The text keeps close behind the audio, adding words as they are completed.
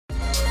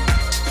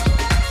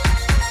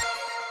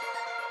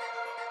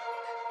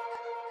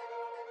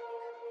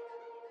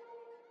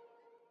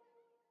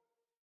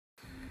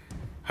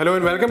Hello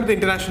and welcome to the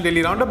International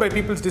Daily Roundup by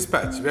People's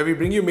Dispatch, where we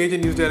bring you major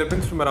news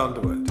developments from around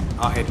the world.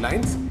 Our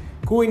headlines: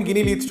 coup in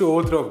Guinea leads to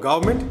overthrow of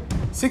government,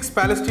 6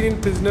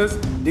 Palestinian prisoners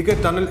dig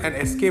a tunnel and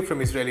escape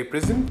from Israeli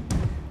prison,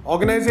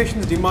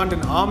 organizations demand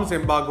an arms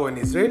embargo in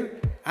Israel,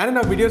 and in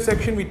our video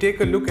section we take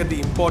a look at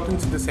the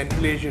importance of the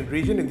Central Asian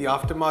region in the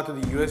aftermath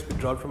of the US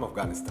withdrawal from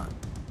Afghanistan.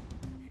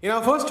 In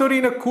our first story,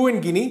 in a coup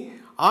in Guinea,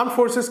 armed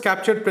forces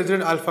captured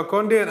President Alpha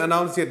Conde and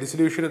announced their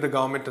dissolution of the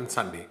government on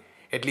Sunday.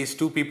 At least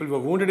 2 people were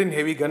wounded in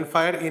heavy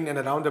gunfire in and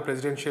around the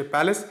presidential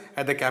palace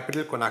at the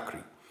capital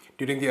Conakry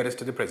during the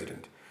arrest of the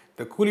president.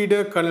 The coup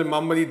leader, Colonel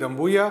Mamadi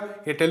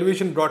Doumbouya, in a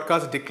television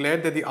broadcast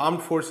declared that the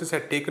armed forces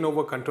had taken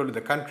over control of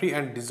the country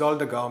and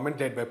dissolved the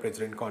government led by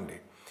President Conde.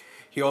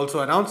 He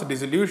also announced the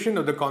dissolution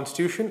of the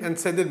constitution and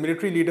said that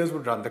military leaders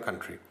would run the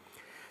country.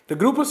 The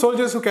group of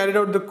soldiers who carried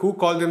out the coup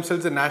called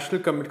themselves the National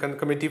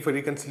Committee for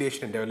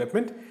Reconciliation and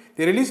Development.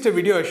 They released a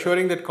video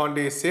assuring that Conde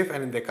is safe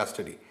and in their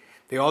custody.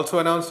 They also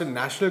announced a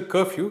national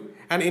curfew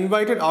and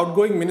invited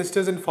outgoing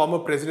ministers and former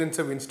presidents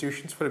of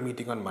institutions for a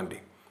meeting on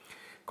Monday.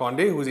 Conde,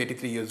 who is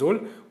 83 years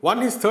old,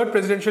 won his third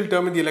presidential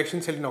term in the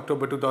elections held in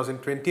October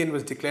 2020 and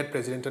was declared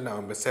president on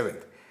November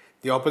 7th.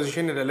 The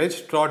opposition had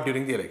alleged fraud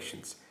during the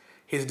elections.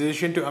 His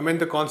decision to amend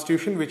the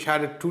constitution, which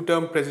had a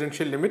 2-term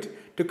presidential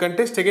limit, to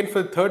contest again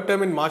for the third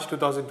term in March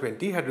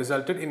 2020 had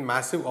resulted in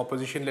massive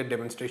opposition-led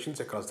demonstrations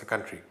across the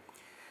country.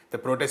 The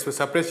protests were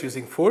suppressed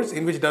using force,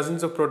 in which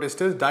dozens of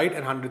protesters died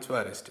and hundreds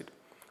were arrested.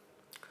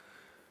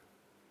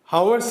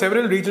 However,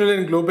 several regional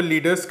and global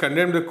leaders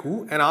condemned the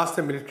coup and asked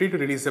the military to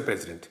release the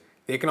president.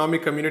 The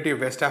Economic Community of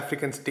West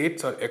African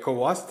States, or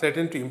ECOWAS,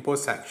 threatened to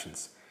impose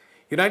sanctions.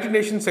 United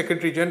Nations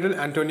Secretary General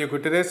Antonio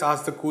Guterres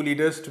asked the coup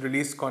leaders to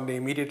release Conde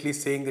immediately,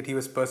 saying that he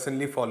was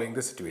personally following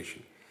the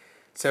situation.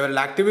 Several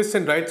activists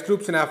and rights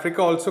groups in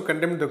Africa also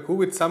condemned the coup,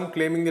 with some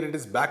claiming that it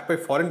is backed by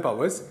foreign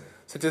powers,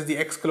 such as the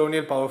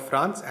ex-colonial power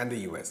France and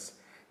the US.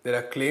 There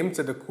are claims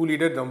that the coup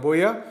leader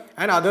Doumbouya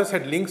and others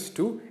had links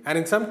to, and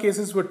in some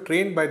cases were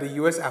trained by, the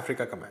US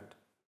Africa Command.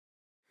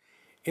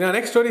 In our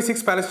next story,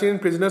 6 Palestinian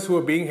prisoners who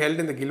were being held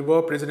in the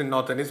Gilboa prison in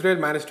northern Israel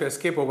managed to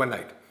escape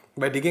overnight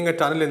by digging a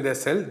tunnel in their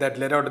cell that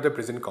led out of the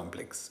prison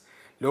complex.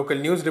 Local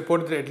news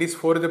reported that at least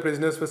 4 of the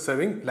prisoners were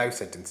serving life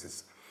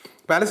sentences.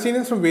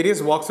 Palestinians from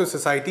various walks of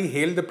society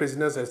hailed the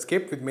prisoners'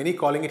 escape, with many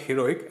calling it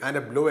heroic and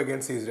a blow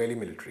against the Israeli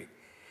military.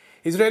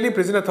 Israeli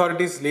prison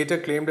authorities later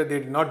claimed that they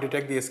did not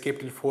detect the escape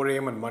till 4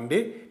 a.m. on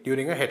Monday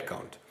during a head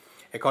count.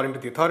 According to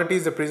the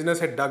authorities, the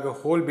prisoners had dug a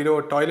hole below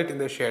a toilet in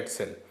their shared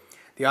cell.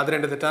 The other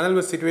end of the tunnel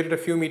was situated a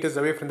few meters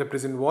away from the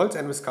prison walls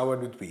and was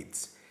covered with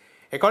weeds.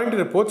 According to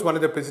reports, one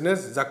of the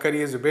prisoners,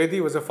 Zakaria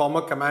Zubeidi, was a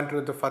former commander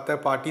of the Fatah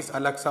Party's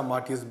Al-Aqsa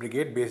Martyrs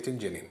Brigade based in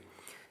Guinea.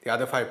 The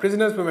other 5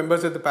 prisoners were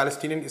members of the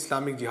Palestinian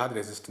Islamic Jihad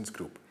resistance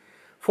group.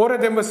 4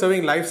 of them were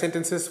serving life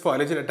sentences for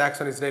alleged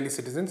attacks on Israeli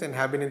citizens and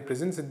have been in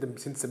prison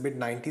since the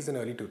mid-90s and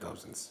early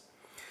 2000s.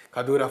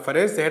 Kadura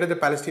Fares, the head of the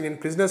Palestinian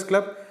Prisoners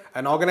Club,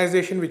 an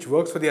organization which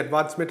works for the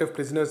advancement of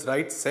prisoners'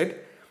 rights,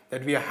 said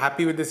that we are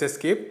happy with this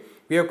escape.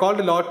 We have called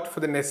a lot for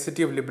the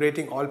necessity of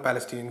liberating all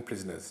Palestinian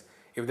prisoners.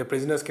 If the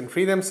prisoners can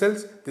free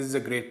themselves, this is a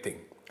great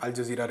thing, Al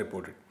Jazeera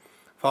reported.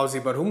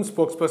 Fawzi Barhoum,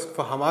 spokesperson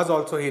for Hamas,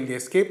 also hailed the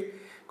escape,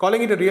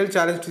 calling it a real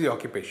challenge to the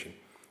occupation.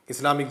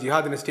 Islamic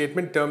Jihad, in a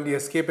statement, termed the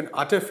escape an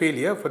utter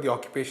failure for the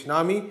occupation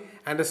army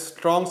and a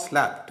strong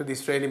slap to the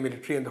Israeli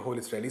military and the whole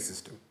Israeli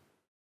system.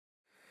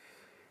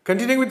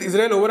 Continuing with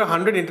Israel, over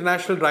 100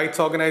 international rights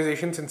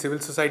organizations and civil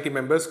society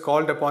members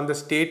called upon the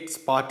states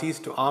parties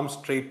to Arms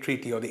Trade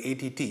Treaty, or the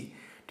ATT,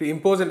 to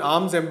impose an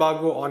arms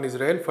embargo on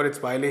Israel for its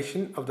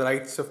violation of the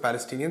rights of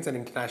Palestinians and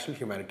international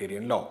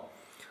humanitarian law.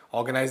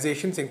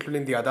 Organizations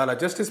including the Adala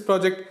Justice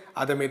Project,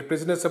 Other Made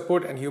Prisoner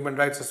Support and Human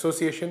Rights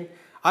Association,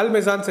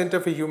 Al-Mezan Center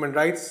for Human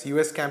Rights,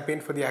 US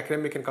Campaign for the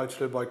Academic and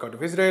Cultural Boycott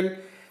of Israel,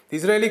 the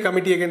Israeli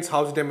Committee Against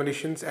House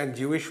Demolitions and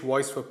Jewish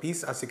Voice for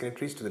Peace are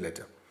signatories to the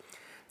letter.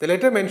 The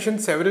letter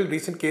mentions several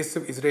recent cases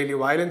of Israeli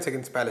violence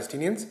against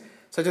Palestinians,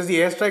 such as the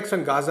airstrikes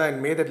on Gaza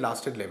in May that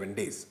lasted 11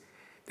 days.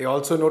 They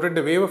also noted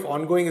the wave of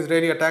ongoing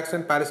Israeli attacks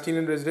on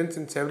Palestinian residents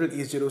in several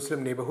East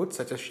Jerusalem neighborhoods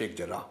such as Sheikh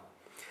Jarrah.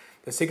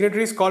 The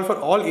signatories call for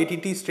all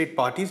ATT state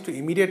parties to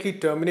immediately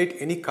terminate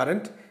any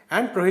current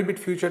and prohibit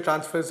future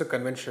transfers of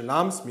conventional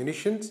arms,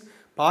 munitions,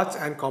 parts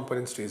and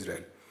components to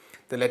Israel.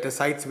 The letter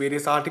cites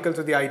various articles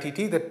of the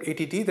ATT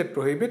that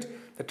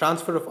prohibit the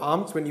transfer of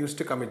arms when used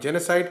to commit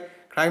genocide,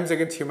 crimes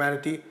against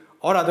humanity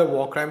or other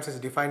war crimes as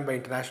defined by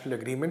international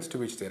agreements to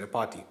which they are a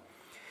party.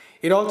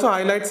 It also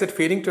highlights that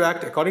failing to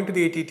act according to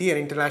the ATT and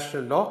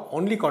international law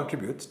only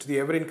contributes to the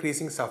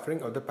ever-increasing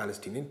suffering of the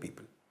Palestinian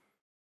people.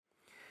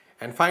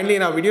 And finally,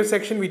 in our video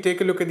section, we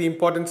take a look at the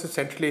importance of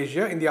Central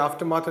Asia in the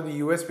aftermath of the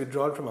US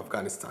withdrawal from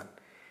Afghanistan.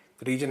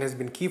 The region has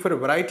been key for a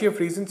variety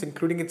of reasons,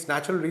 including its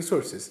natural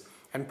resources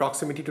and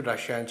proximity to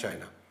Russia and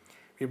China.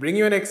 We bring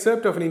you an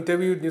excerpt of an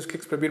interview with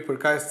NewsClick's Prabir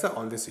Purkayastha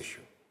on this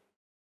issue.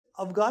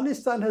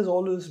 Afghanistan has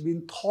always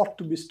been thought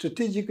to be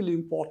strategically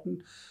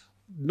important,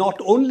 not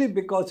only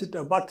because it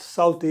abuts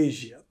South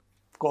Asia,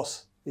 of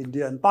course,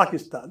 India and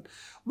Pakistan,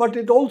 but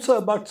it also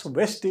abuts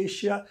West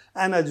Asia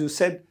and, as you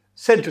said,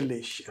 Central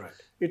Asia. Right.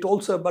 It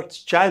also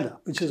abuts China,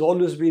 which has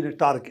always been a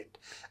target.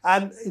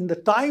 And in the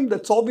time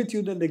that Soviet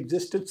Union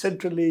existed,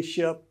 Central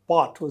Asia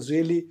part was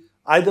really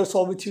either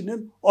Soviet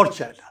Union or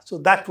China. So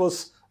that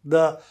was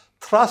the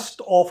thrust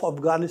of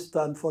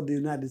Afghanistan for the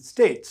United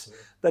States,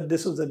 that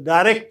this was a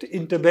direct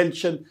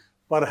intervention,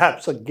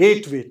 perhaps a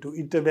gateway to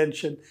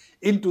intervention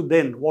into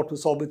then what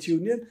was Soviet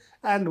Union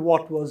and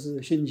what was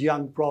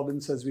Xinjiang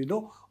province, as we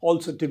know,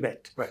 also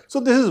Tibet. Right. So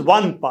this is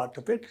one part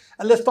of it.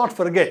 And let's not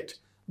forget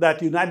that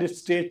the United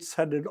States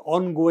had an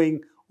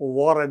ongoing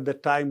war at the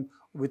time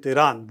with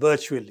Iran,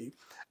 virtually.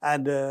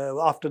 And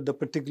after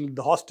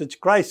the hostage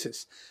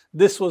crisis,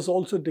 this was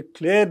also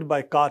declared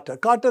by Carter.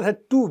 Carter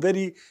had two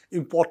very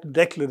important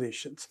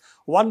declarations.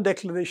 One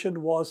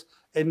declaration was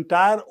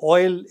entire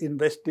oil in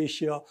West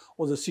Asia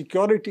was a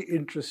security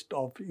interest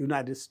of the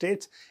United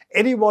States.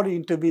 Anybody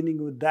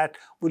intervening with that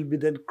will be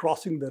then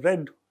crossing the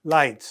red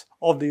lines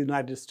of the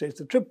United States,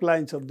 the trip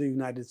lines of the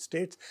United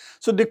States.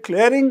 So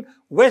declaring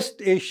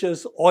West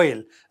Asia's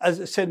oil as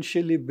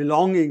essentially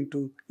belonging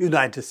to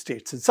United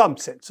States in some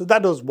sense. So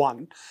that was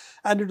one.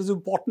 And it was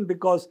important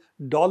because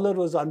dollar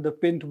was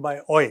underpinned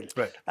by oil.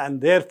 Right.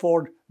 And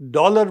therefore,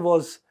 dollar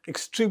was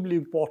extremely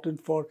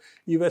important for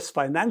US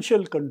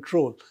financial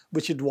control,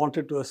 which it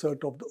wanted to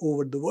assert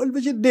over the world,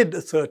 which it did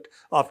assert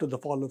after the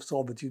fall of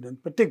Soviet Union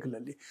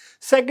particularly.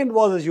 Second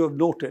was, as you have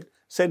noted,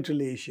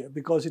 Central Asia,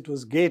 because it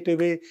was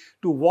gateway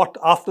to what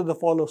after the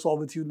fall of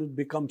Soviet Union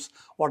becomes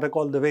what I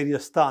call the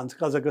various stans: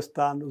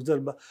 Kazakhstan,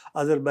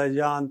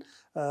 Azerbaijan,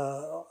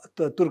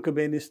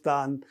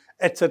 Turkmenistan,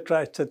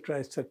 etc., etc.,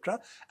 etc.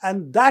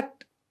 And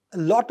that, a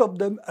lot of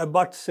them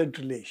abut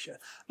Central Asia.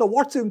 Now,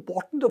 what's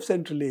important of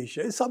Central Asia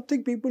is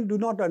something people do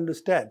not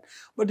understand.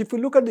 But if you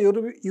look at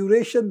the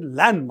Eurasian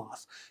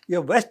landmass, you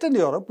have Western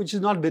Europe, which is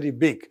not very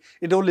big.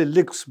 It only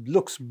looks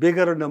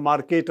bigger on a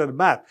Mercator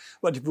map.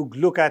 But if you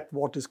look at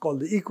what is called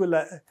the equal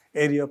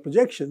area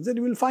projections, then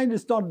you will find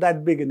it's not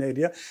that big an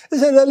area.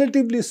 It's a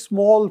relatively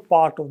small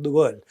part of the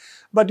world.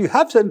 But you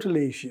have Central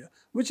Asia,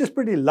 which is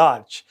pretty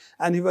large,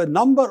 and you have a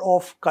number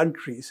of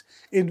countries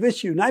in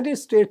which the United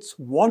States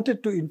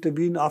wanted to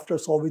intervene after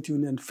Soviet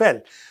Union fell.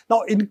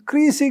 Now,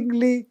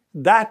 increasingly,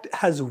 that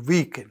has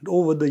weakened.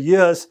 Over the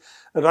years,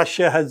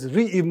 Russia has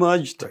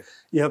re-emerged. Right.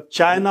 You have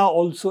China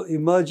also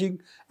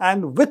emerging,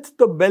 and with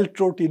the Belt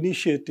Road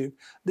Initiative,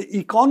 the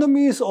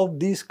economies of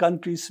these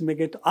countries may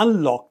get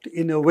unlocked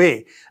in a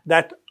way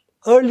that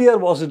earlier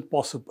wasn't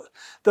possible.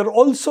 There are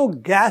also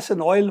gas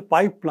and oil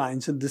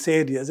pipelines in these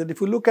areas. And if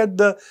you look at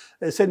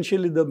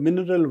essentially the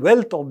mineral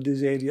wealth of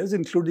these areas,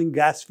 including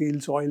gas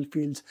fields, oil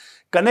fields,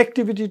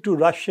 connectivity to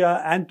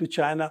Russia and to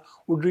China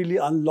would really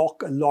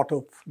unlock a lot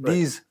of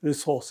these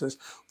resources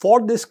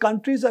for these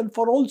countries and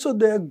for also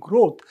their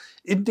growth,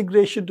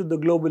 integration to the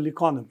global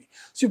economy.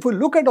 So if you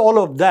look at all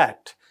of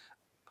that,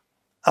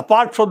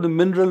 apart from the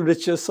mineral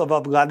riches of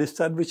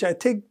Afghanistan, which I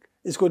think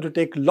is going to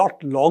take a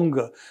lot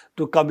longer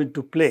to come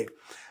into play.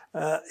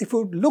 If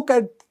you look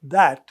at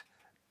that,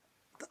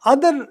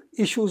 other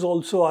issues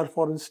also are,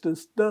 for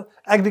instance, the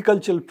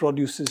agricultural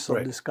produces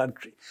of this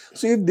country.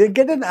 So if they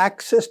get an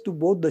access to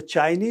both the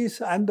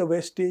Chinese and the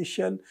West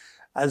Asian,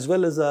 as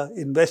well as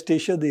in West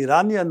Asia, the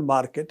Iranian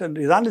market, and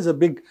Iran is a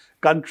big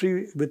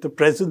country with a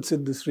presence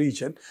in this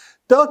region.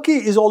 Turkey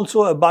is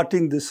also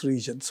abutting this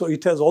region. So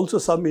it has also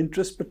some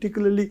interest,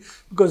 particularly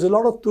because a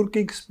lot of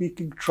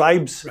Turkic-speaking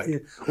tribes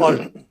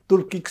or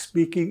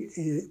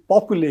Turkic-speaking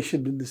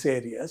population in these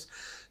areas,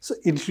 so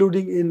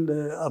including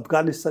in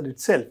Afghanistan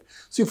itself.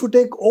 So if you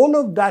take all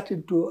of that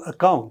into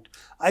account,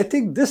 I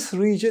think this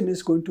region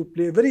is going to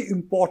play a very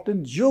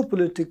important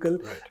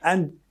geopolitical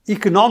and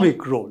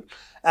economic role.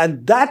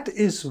 And that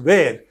is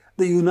where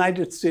the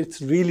United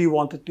States really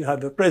wanted to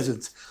have a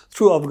presence.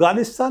 Through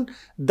Afghanistan,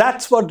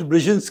 that's what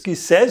Brzezinski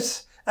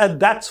says, and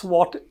that's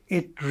what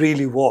it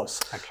really was.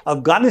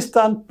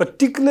 Afghanistan,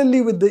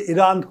 particularly with the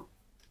Iran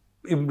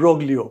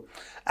imbroglio,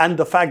 and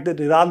the fact that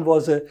Iran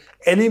was an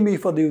enemy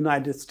for the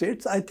United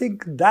States, I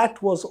think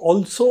that was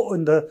also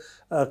in the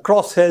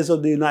crosshairs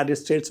of the United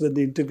States when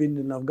they intervened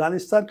in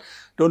Afghanistan.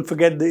 Don't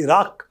forget the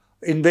Iraq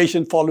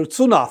invasion followed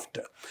soon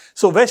after.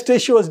 So West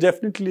Asia was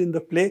definitely in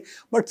the play,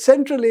 but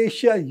Central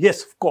Asia,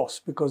 yes, of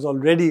course, because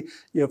already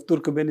you have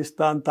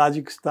Turkmenistan,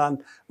 Tajikistan,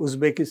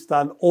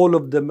 Uzbekistan, all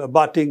of them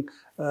abutting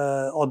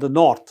on the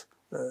north,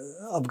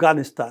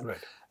 Afghanistan.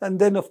 And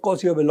then, of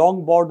course, you have a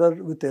long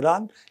border with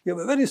Iran. You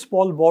have a very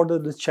small border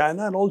with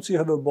China, and also you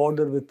have a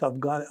border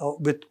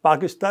with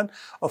Pakistan.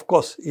 Of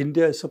course,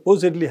 India is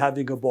supposedly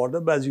having a border,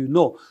 but as you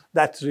know,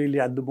 that's really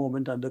at the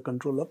moment under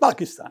control of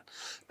Pakistan.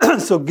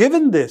 So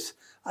given this,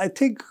 I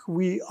think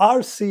we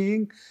are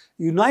seeing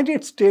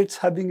United States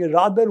having a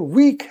rather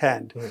weak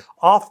hand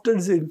after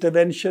the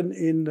intervention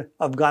in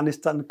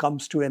Afghanistan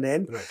comes to an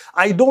end.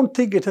 I don't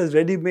think it has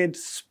ready-made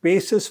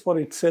spaces for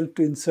itself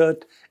to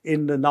insert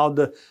in now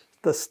the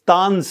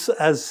stance,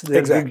 as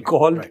they're being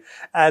called.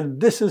 And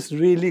this is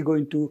really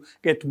going to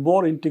get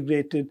more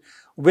integrated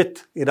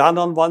with Iran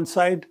on one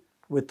side,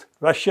 with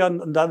Russia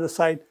on the other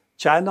side,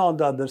 China on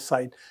the other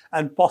side,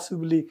 and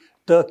possibly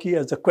Turkey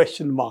as a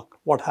question mark.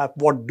 What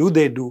do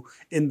they do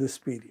in this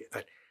period?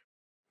 Right.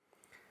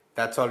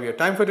 That's all we have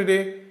time for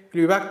today.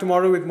 We'll be back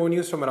tomorrow with more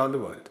news from around the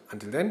world.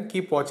 Until then,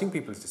 keep watching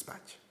People's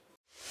Dispatch.